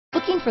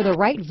Looking for the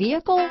right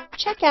vehicle?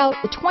 Check out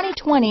the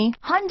 2020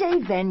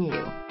 Hyundai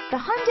Venue. The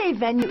Hyundai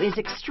Venue is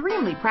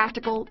extremely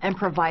practical and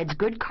provides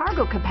good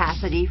cargo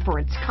capacity for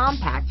its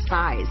compact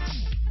size.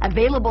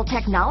 Available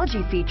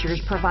technology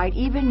features provide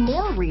even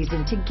more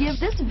reason to give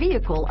this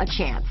vehicle a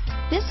chance.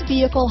 This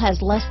vehicle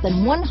has less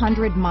than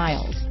 100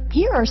 miles.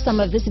 Here are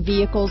some of this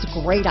vehicle's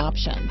great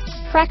options: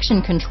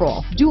 traction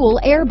control, dual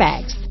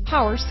airbags,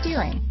 power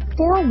steering,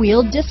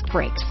 four-wheel disc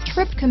brakes,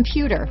 trip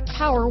computer,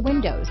 power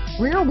windows,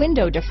 rear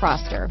window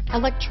defroster,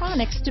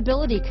 electronic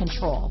stability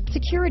control,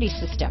 security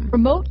system,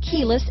 remote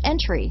keyless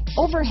entry,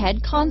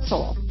 overhead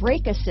console,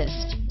 brake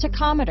assist,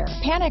 tachometer,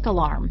 panic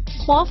alarm,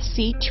 cloth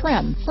seat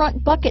trim,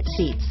 front bucket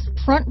seats,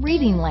 front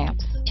reading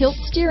lamps, tilt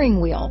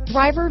steering wheel,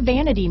 driver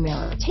vanity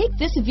mirror. Take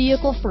this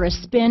vehicle for a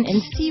spin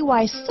and see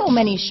why so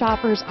many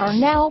shoppers are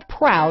now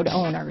proud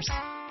owners.